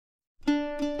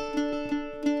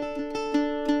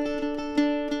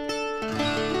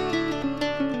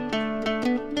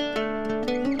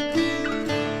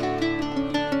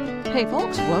Hey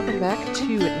folks, welcome back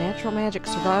to Natural Magic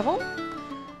Survival.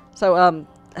 So,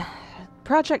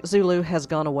 Project Zulu has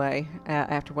gone away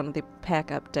after one of the pack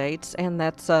updates, and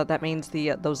that means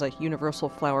those universal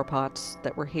flower pots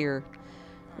that were here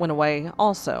went away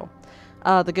also.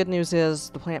 The good news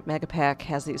is the Plant Mega Pack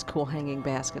has these cool hanging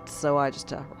baskets, so I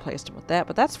just replaced them with that,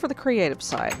 but that's for the creative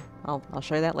side. I'll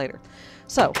show you that later.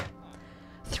 So,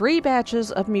 3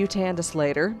 batches of Mutandis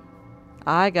later,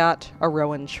 I got a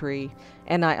rowan tree,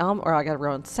 and I got a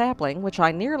rowan sapling, which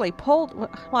I nearly pulled. Well,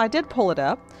 I did pull it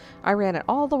up. I ran it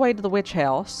all the way to the witch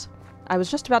house. I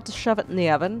was just about to shove it in the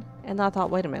oven, and I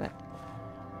thought, wait a minute.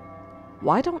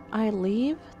 Why don't I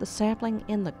leave the sapling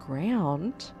in the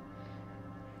ground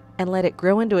and let it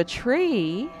grow into a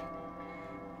tree,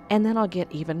 and then I'll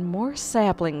get even more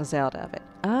saplings out of it?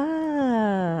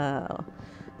 Oh,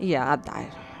 yeah.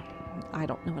 I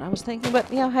don't know what I was thinking,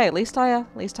 but yeah, hey, at least I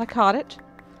caught it.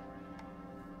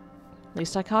 At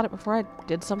least I caught it before I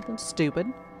did something stupid.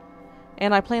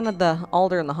 And I planted the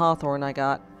alder and the hawthorn I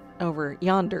got over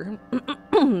yonder.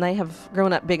 They have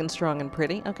grown up big and strong and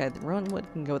pretty. Okay, the rowanwood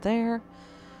can go there.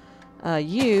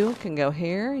 You can go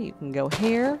here. You can go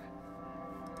here.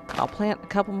 I'll plant a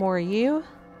couple more of you.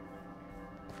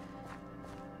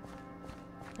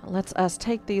 Now let's us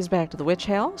take these back to the witch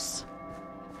house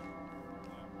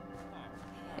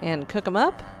and cook them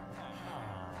up.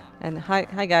 And hi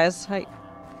guys. Hi.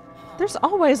 There's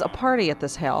always a party at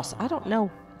this house. I don't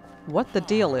know what the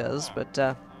deal is,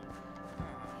 but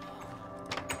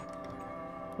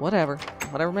whatever.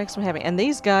 Whatever makes them happy. And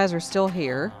these guys are still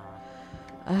here.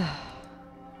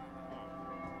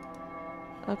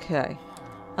 Okay.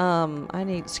 I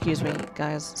need, excuse me,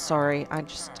 guys. Sorry. I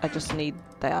just need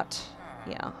that.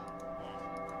 Yeah.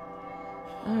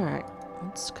 Alright.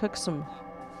 Let's cook some.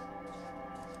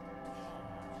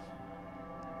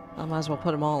 I might as well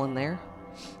put them all in there.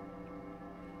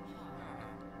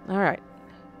 Alright.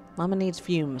 Mama needs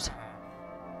fumes.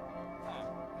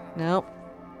 Nope.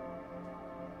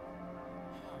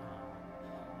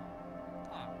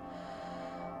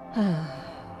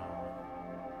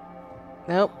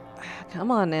 Nope.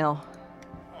 Come on now.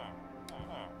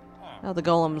 Oh, the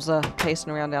golem's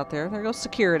pacing around out there. There goes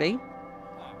security.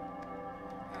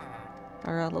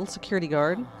 Our little security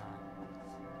guard.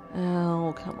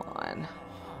 Oh, come on.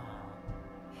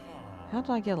 How did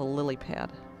I get a lily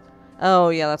pad? Oh,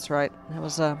 yeah, that's right. That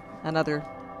was another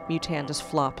Mutandis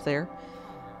flop there.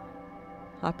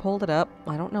 I pulled it up.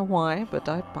 I don't know why, but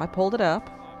I pulled it up.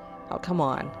 Oh, come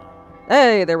on.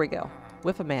 Hey, there we go.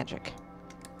 Whiff of magic.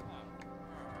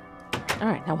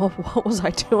 Alright, now what was I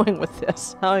doing with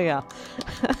this? Oh, yeah.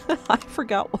 I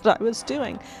forgot what I was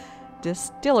doing.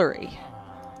 Distillery.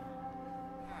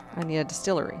 I need a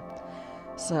distillery.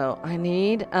 So, I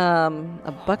need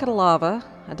a bucket of lava,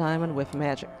 a diamond, whiff of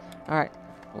magic. Alright,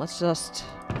 let's just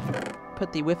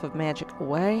put the whiff of magic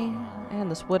away. And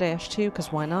this wood ash too,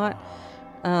 because why not?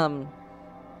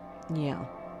 Yeah.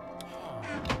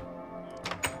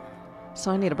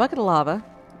 So I need a bucket of lava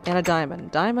and a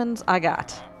diamond. Diamonds I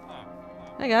got.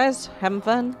 Hey guys, having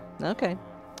fun? Okay.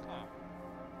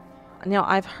 Now,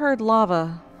 I've heard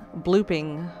lava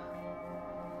blooping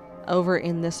over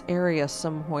in this area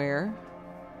somewhere.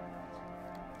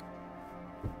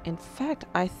 In fact,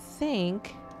 I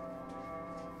think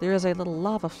there is a little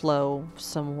lava flow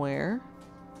somewhere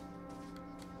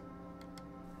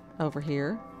over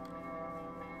here.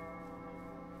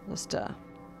 Just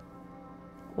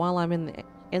while I'm in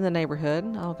the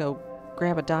neighborhood, I'll go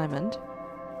grab a diamond.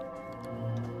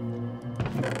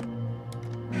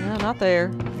 No, not there.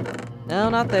 No,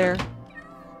 not there.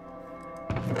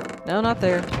 No, not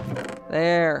there.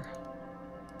 There.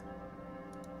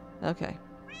 Okay.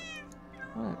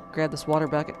 I'm gonna grab this water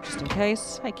bucket just in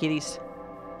case. Hi, kitties.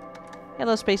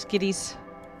 Hello, space kitties.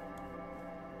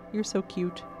 You're so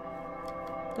cute.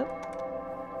 Oh.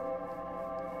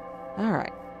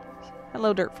 Alright.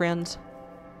 Hello, dirt friends.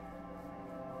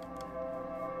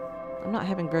 I'm not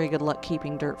having very good luck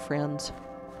keeping dirt friends.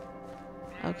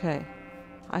 Okay.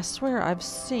 I swear I've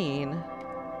seen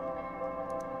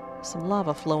some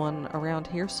lava flowing around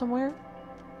here somewhere.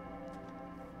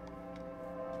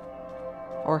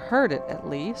 Or heard it, at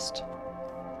least.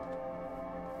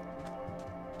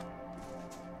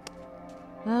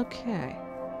 Okay.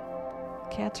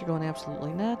 Cats are going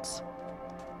absolutely nuts.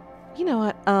 You know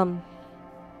what,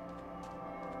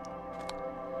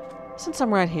 since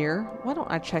I'm right here, why don't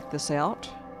I check this out?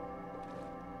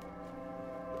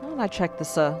 Why don't I check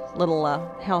this little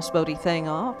houseboaty thing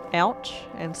out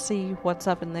and see what's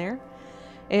up in there?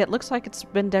 It looks like it's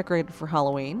been decorated for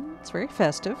Halloween. It's very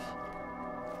festive.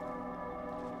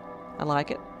 I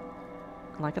like it.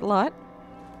 I like it a lot.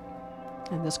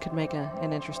 And this could make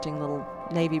an interesting little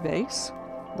Navy base.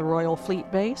 The Royal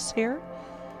Fleet base here.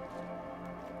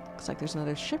 Looks like there's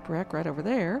another shipwreck right over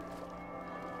there.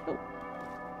 Oh.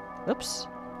 Oops.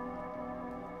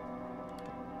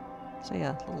 So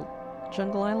yeah, little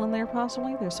jungle island there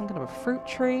possibly. There's some kind of a fruit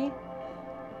tree.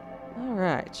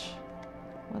 Alright.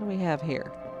 What do we have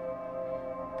here?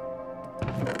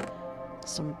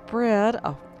 Some bread,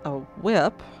 a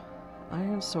whip,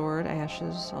 iron sword,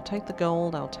 ashes. I'll take the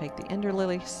gold. I'll take the ender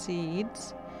lily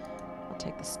seeds. I'll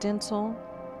take the stencil.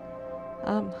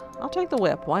 I'll take the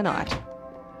whip. Why not?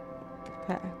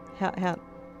 How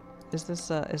is this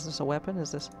a weapon?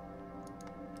 Is this?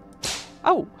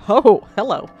 Oh,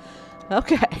 hello.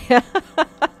 Okay.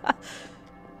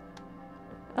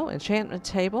 Oh, enchantment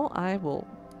table. I will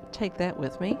take that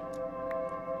with me.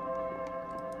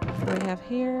 What do we have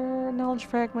here? Knowledge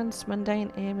fragments,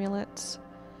 mundane amulets.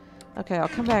 Okay, I'll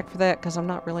come back for that because I'm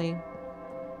not really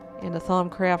into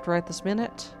Thaumcraft right this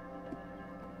minute.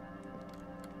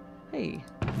 Hey.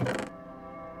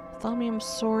 Thaumium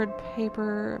sword,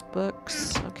 paper,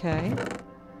 books. Okay.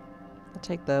 I'll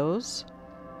take those.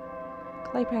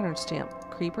 Clay pattern stamp.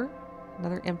 Creeper.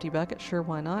 Another empty bucket. Sure,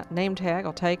 why not? Name tag.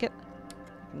 I'll take it.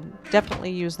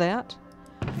 Definitely use that.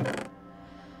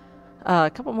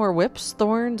 A couple more whips,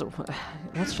 thorns.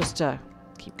 Let's just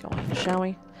keep going, shall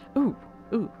we? Ooh,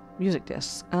 music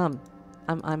discs. I'm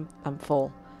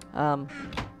full.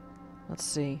 Let's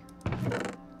see.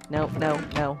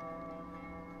 No.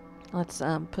 Let's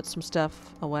put some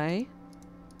stuff away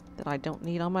that I don't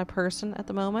need on my person at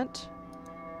the moment.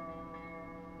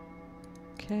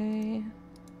 Okay.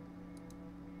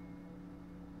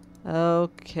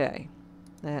 Okay.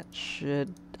 That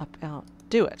should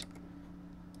outdo it.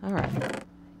 Alright.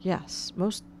 Yes,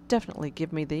 most definitely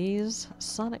give me these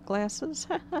sonic glasses.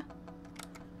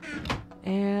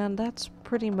 And that's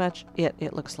pretty much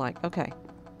it looks like. Okay.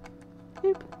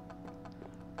 Boop.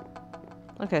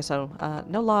 Okay, so,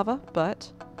 no lava,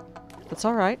 but that's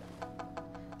alright.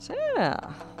 So, yeah.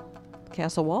 The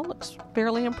castle wall looks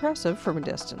fairly impressive from a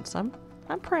distance. I'm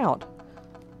proud.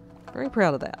 Very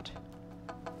proud of that.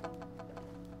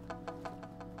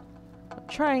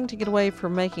 Trying to get away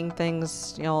from making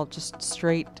things, you know, just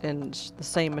straight and the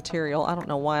same material. I don't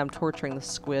know why I'm torturing the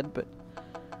squid, but...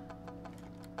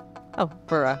 Oh,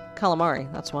 for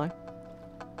calamari, that's why.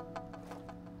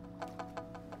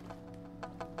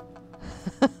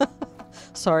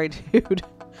 Sorry, dude.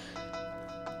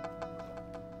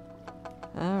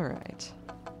 Alright.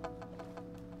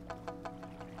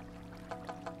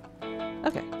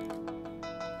 Okay.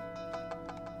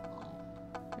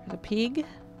 There's a pig.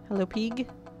 Hello, pig.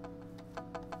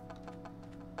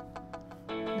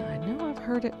 Now, I know I've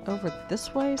heard it over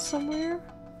this way somewhere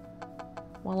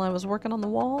while I was working on the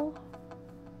wall.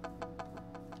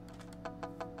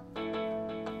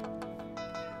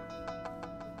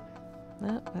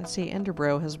 Oh, I see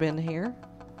Enderbro has been here.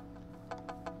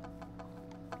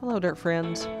 Hello, dirt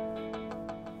friends.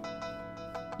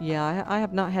 Yeah, I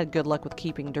have not had good luck with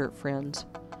keeping dirt friends.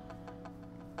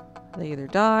 They either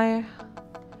die,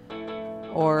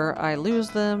 or I lose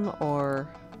them,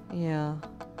 or, yeah,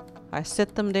 I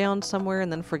sit them down somewhere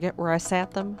and then forget where I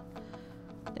sat them,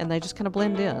 and they just kind of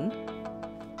blend in.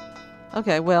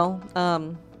 Okay, well,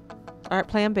 alright,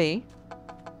 plan B.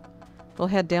 We'll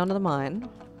head down to the mine,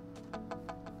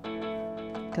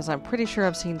 because I'm pretty sure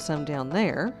I've seen some down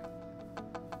there.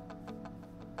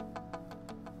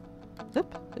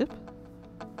 Oop.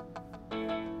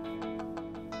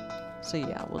 So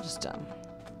yeah, we'll just,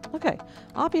 okay.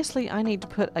 Obviously, I need to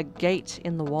put a gate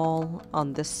in the wall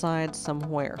on this side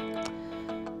somewhere.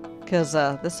 Because,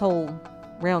 this whole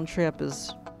round trip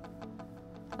is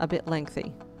a bit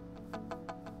lengthy.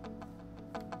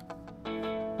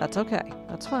 That's okay.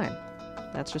 That's fine.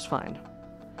 That's just fine.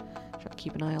 Try to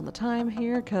keep an eye on the time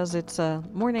here, because it's,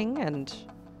 morning, and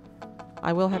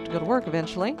I will have to go to work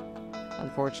eventually.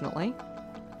 Unfortunately.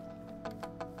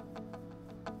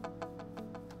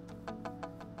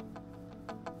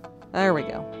 There we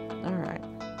go. Alright.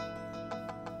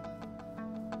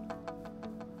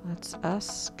 Let's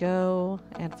us go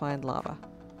and find lava.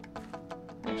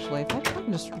 Actually, if I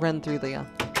can just run through the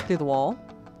wall.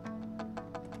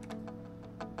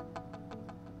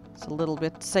 It's a little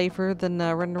bit safer than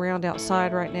running around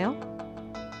outside right now.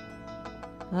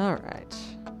 Alright.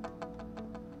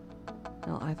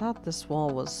 Now, I thought this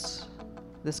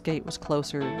gate was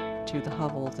closer to the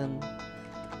hovel than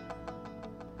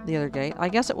the other gate. I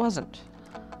guess it wasn't.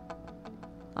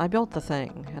 I built the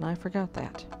thing, and I forgot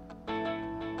that.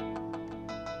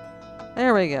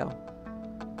 There we go.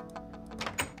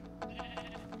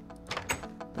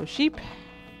 Those sheep.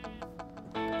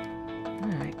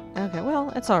 Alright. Okay,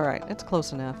 well, it's alright. It's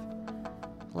close enough.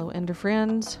 Hello, Ender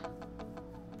friends.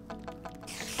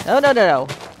 No, no, no, no.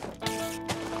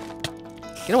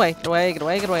 Get away, get away, get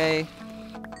away, get away.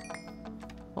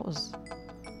 What was...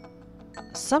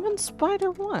 Summon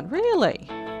Spider 1. Really?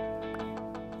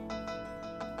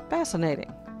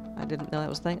 Fascinating. I didn't know that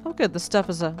was a thing. Oh, good. The stuff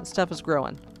is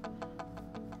growing.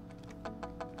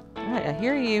 Alright, I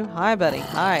hear you. Hi, buddy.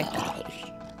 Hi.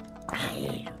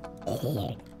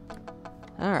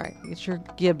 Alright, get your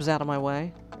gibs out of my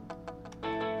way.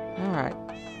 Alright.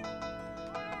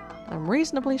 I'm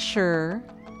reasonably sure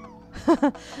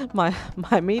my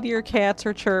meteor cats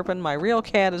are chirping. My real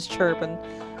cat is chirping.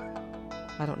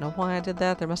 I don't know why I did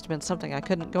that. There must have been something I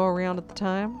couldn't go around at the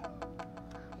time.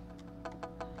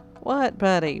 What,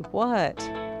 buddy? What?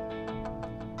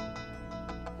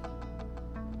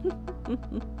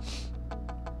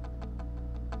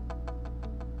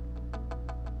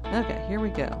 Okay, here we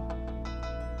go.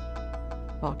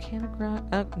 Volcanic rock.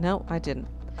 Oh, no, I didn't.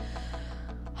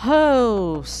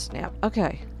 Oh, snap.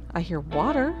 Okay, I hear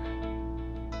water.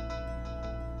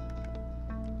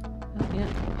 Oh, yeah.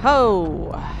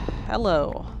 Ho!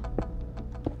 Hello.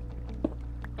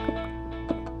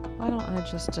 Why don't I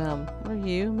just, what are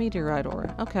you? Meteorite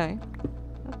ore. Okay.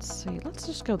 Let's see. Let's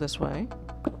just go this way.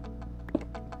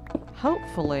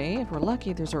 Hopefully, if we're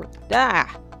lucky, there's a...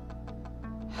 Ah!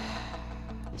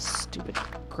 Stupid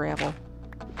gravel.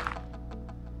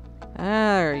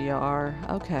 There you are.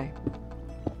 Okay.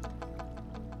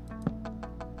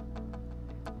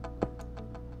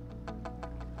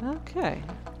 Okay.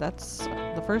 That's...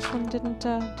 the first one didn't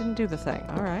do the thing.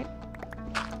 Alright.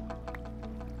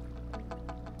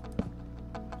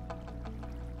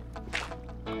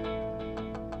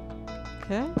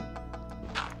 Okay.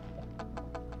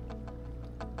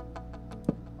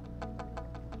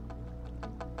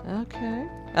 Okay.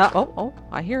 Oh,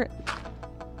 I hear it.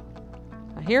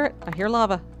 I hear it. I hear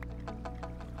lava.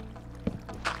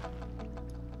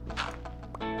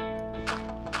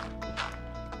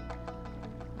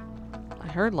 I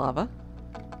heard lava.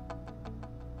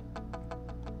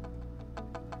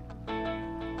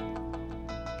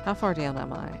 How far down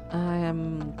am I? I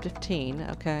am 15.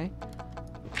 Okay.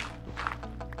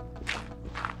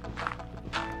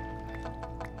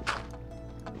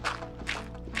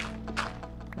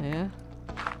 Yeah.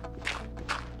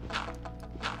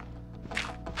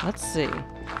 Let's see.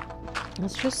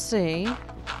 Let's just see.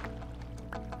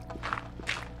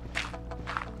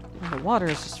 The water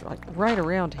is just like right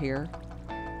around here.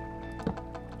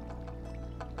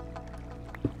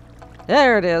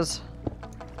 There it is.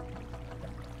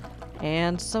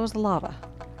 And so is the lava.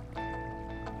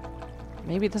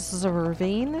 Maybe this is a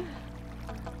ravine?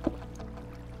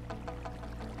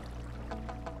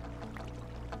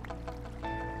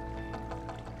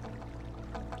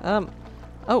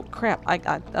 Oh crap,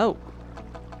 oh.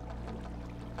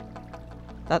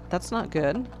 That's not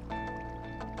good.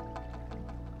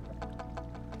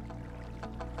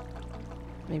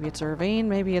 Maybe it's a ravine,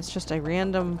 maybe it's just a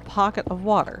random pocket of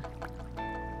water.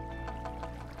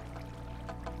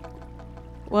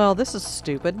 Well, this is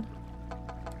stupid.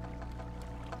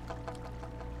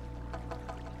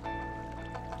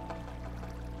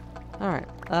 Alright,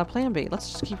 plan B. Let's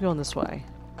just keep going this way.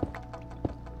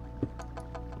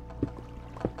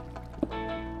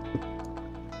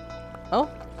 Oh.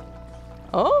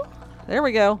 Oh, there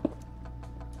we go.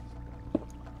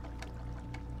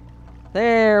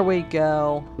 There we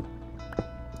go.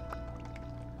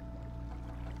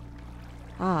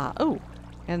 Ah, oh.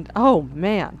 And, oh,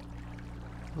 man.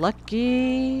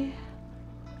 Lucky.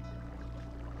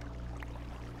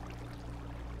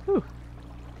 Whew.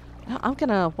 Now, I'm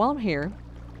gonna, while I'm here,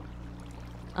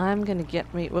 I'm gonna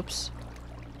get me, whoops.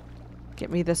 Get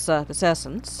me this, this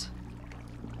essence.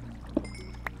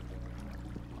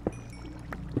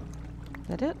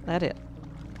 That it? That it.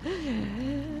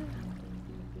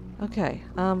 Okay,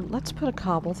 let's put a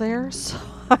cobble there so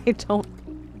I don't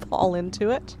fall into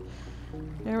it.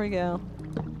 There we go.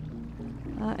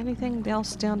 Anything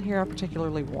else down here I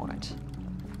particularly want?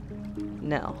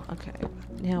 No. Okay.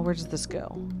 Now, where does this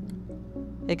go?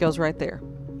 It goes right there.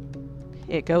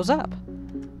 It goes up.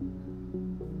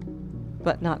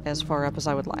 But not as far up as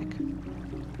I would like.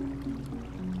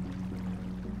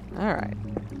 Alright.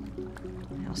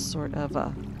 Now, sort of,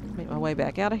 make my way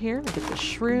back out of here. Get the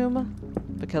shroom.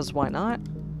 Because why not?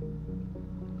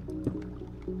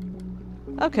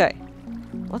 Okay.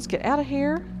 Let's get out of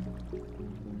here.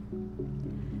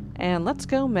 And let's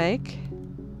go make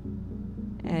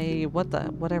a,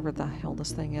 whatever the hell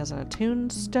this thing is, a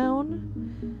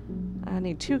tombstone. I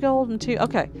need 2 gold and 2,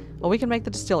 okay. Well, we can make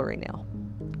the distillery now.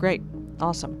 Great.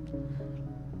 Awesome.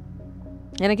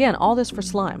 And again, all this for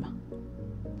slime.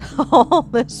 All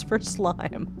this for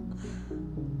slime.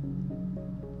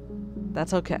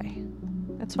 That's okay.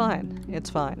 It's fine. It's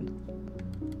fine.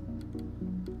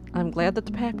 I'm glad that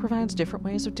the pack provides different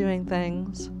ways of doing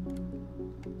things.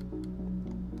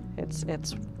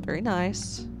 It's very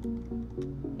nice.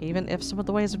 Even if some of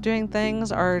the ways of doing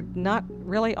things are not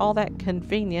really all that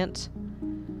convenient.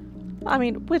 I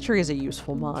mean, Witchery is a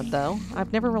useful mod, though.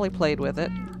 I've never really played with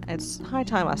it. It's high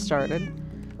time I started.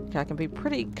 I can be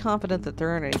pretty confident that there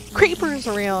aren't any creepers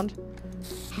around.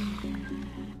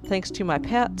 Thanks to my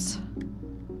pets.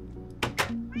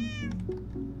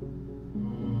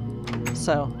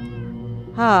 So,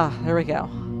 there we go.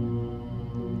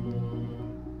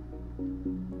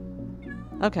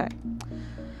 Okay.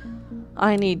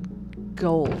 I need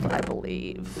gold, I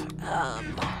believe.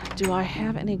 Do I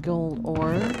have any gold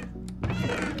ore?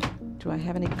 Do I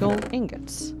have any gold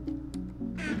ingots?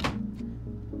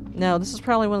 No, this is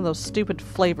probably one of those stupid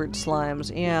flavored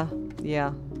slimes.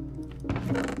 Yeah.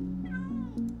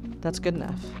 That's good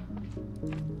enough.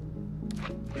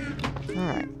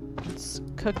 Alright, let's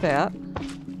cook that.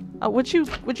 Oh, would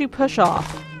you push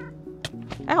off?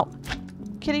 Ow!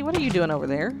 Kitty, what are you doing over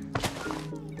there?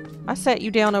 I sat you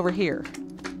down over here.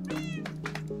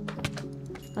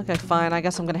 Okay, fine. I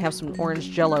guess I'm gonna have some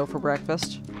orange jello for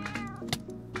breakfast.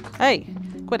 Hey!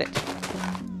 Quit it.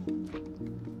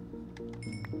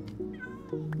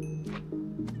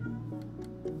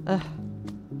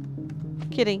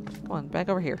 Kitty, come on, back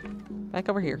over here. Back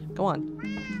over here. Go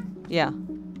on. Yeah.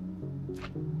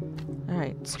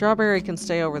 Alright, strawberry can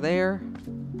stay over there.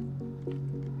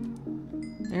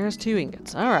 There's 2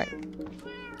 ingots. Alright.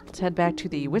 Let's head back to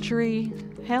the witchery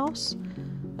house.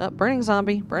 Burning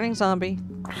zombie. Burning zombie.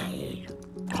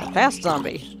 Fast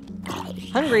zombie.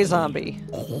 Hungry zombie.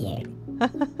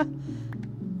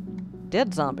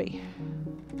 Dead zombie.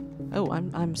 Oh,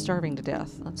 I'm starving to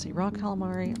death. Let's see, raw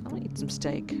calamari. I'll eat some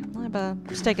steak. I'll have a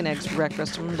steak and eggs for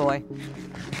breakfast. Boy.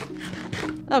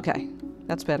 Okay,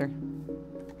 that's better.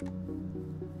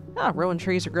 Rowan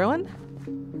trees are growing.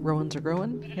 Rowans are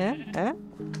growing. Yeah.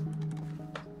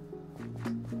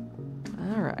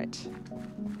 Alright.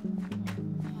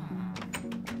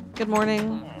 Good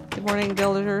morning. Good morning,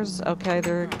 villagers. Okay,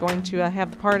 they're going to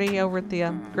have the party over at the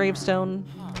gravestone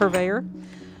purveyor.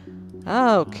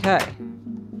 Okay.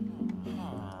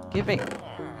 Give me...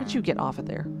 How'd you get off of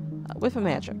there? Whiff of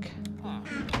magic.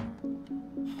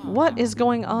 What is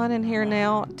going on in here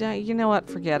now? You know what?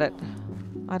 Forget it.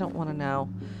 I don't want to know.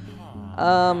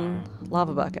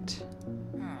 Lava bucket.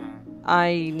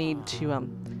 I need to,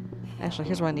 Actually,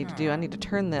 here's what I need to do. I need to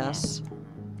turn this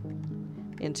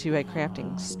into a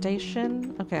crafting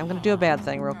station. Okay, I'm gonna do a bad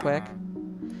thing real quick.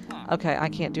 Okay, I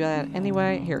can't do that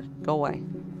anyway. Here, go away.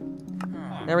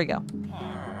 There we go.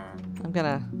 I'm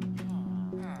gonna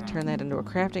turn that into a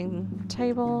crafting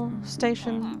table,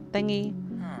 station, thingy.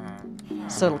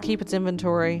 So it'll keep its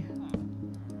inventory.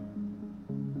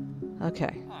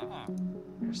 Okay.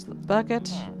 There's the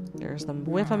bucket. There's the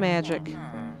whiff of magic.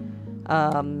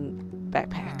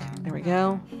 Backpack. There we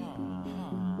go.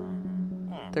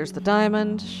 There's the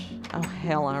diamond. Oh,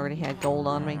 hell, I already had gold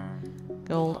on me.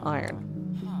 Gold, iron.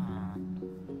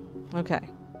 Okay.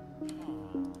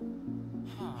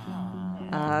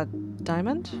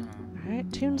 Diamond.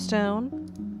 Alright, tombstone.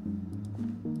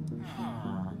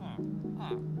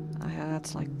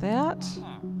 That's like that.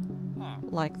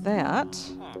 Like that.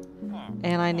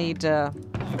 And I need to...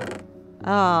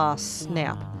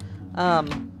 snap.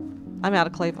 I'm out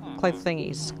of clay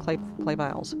thingies. Clay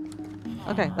vials.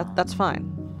 Okay, that's fine.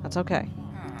 That's okay.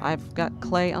 I've got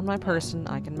clay on my person.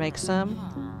 I can make some.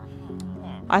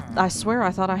 I swear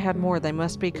I thought I had more. They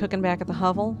must be cooking back at the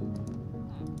hovel.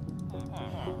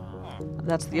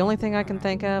 That's the only thing I can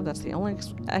think of. That's the only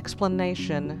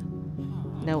explanation.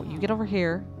 No, you get over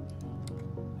here.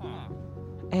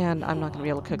 And I'm not going to be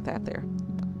able to cook that there.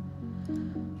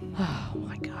 Oh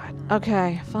my god.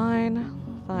 Okay, fine.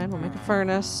 Fine, we'll make a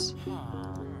furnace.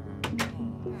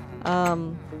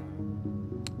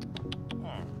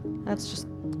 Let's just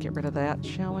get rid of that,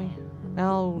 shall we?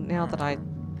 Oh, now that I've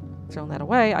thrown that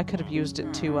away, I could have used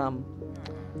it to,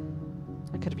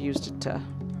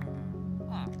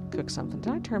 cook something.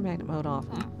 Did I turn magnet mode off?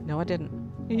 No, I didn't.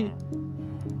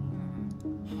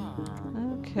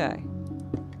 Okay.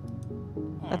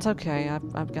 That's okay.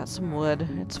 I've got some wood.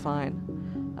 It's fine.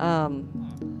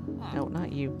 No,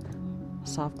 not you.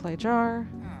 Soft clay jar.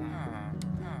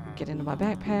 Get into my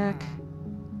backpack.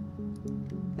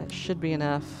 That should be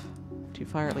enough to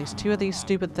fire at least 2 of these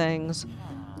stupid things.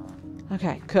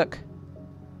 Okay, cook.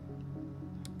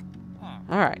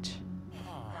 Alright.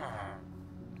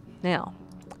 Now,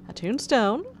 a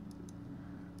tombstone.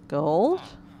 Gold.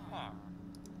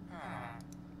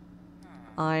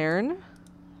 Iron.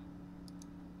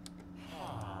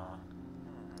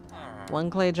 1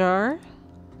 clay jar.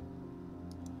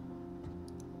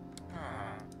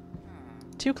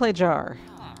 2 clay jar.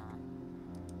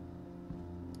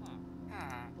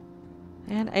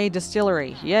 And a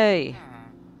distillery. Yay!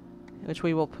 Which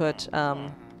we will put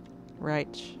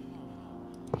right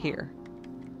here.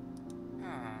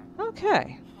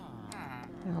 Okay.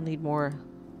 I'll need more.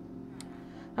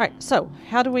 Alright, so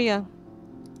how do we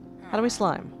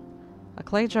slime? A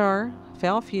clay jar,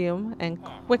 foul fume, and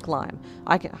quicklime.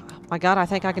 My god, I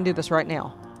think I can do this right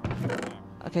now.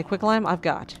 Okay, quicklime, I've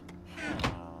got.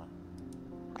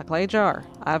 A clay jar,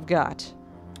 I've got.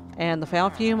 And the foul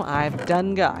fume, I've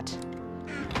done got.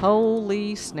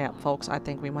 Holy snap, folks. I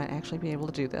think we might actually be able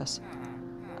to do this.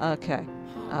 Okay.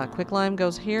 Quicklime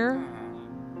goes here.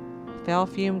 Foul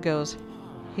fume goes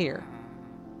here.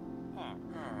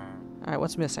 Alright,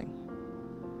 what's missing?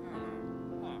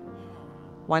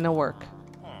 Why no work?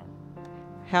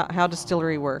 How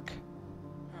distillery work?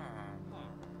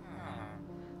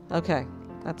 Okay.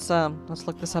 Let's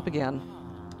look this up again.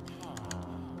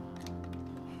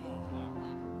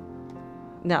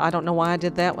 Now, I don't know why I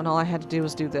did that when all I had to do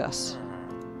was do this.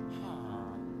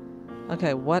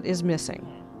 Okay, what is missing?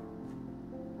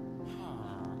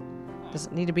 Does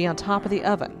it need to be on top of the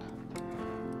oven?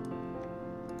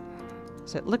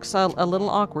 So it looks a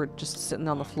little awkward just sitting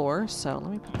on the floor, so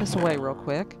let me put this away real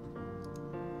quick.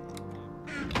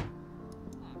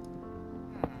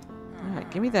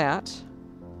 Alright, give me that.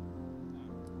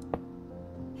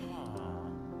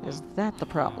 Is that the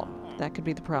problem? That could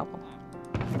be the problem.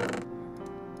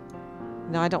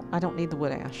 No, I don't need the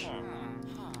wood ash.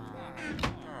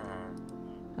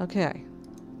 Okay.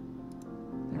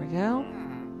 There we go.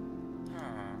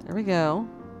 There we go.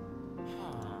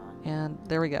 And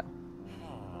there we go.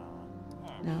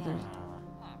 Now there's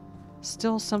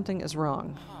still something is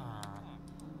wrong.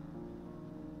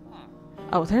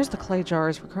 Oh, there's the clay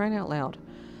jars for crying out loud.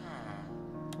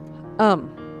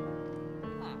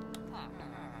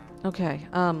 Okay,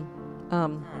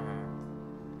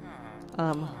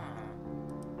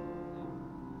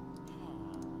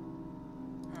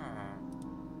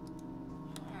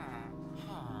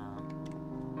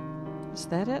 is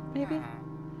that it, maybe?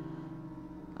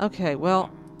 Okay,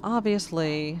 well,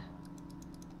 obviously,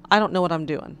 I don't know what I'm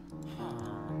doing.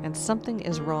 And something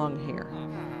is wrong here.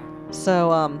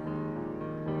 So,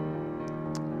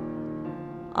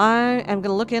 I am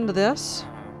gonna look into this.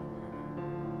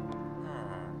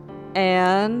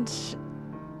 And...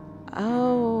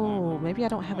 oh, maybe I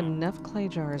don't have enough clay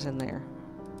jars in there.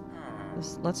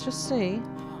 Let's just see.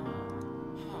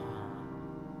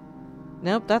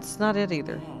 Nope, that's not it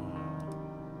either.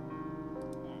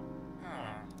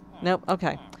 Nope,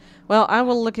 okay. Well, I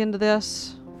will look into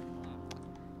this,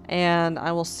 and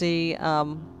I will see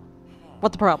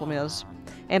what the problem is.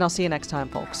 And I'll see you next time,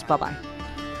 folks. Bye-bye.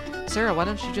 Sarah, why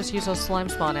don't you just use those slime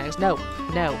spawn eggs? No,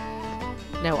 no.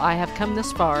 No, I have come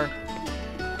this far.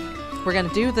 We're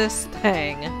gonna do this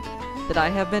thing that I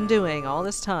have been doing all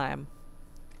this time.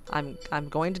 I'm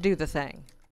going to do the thing.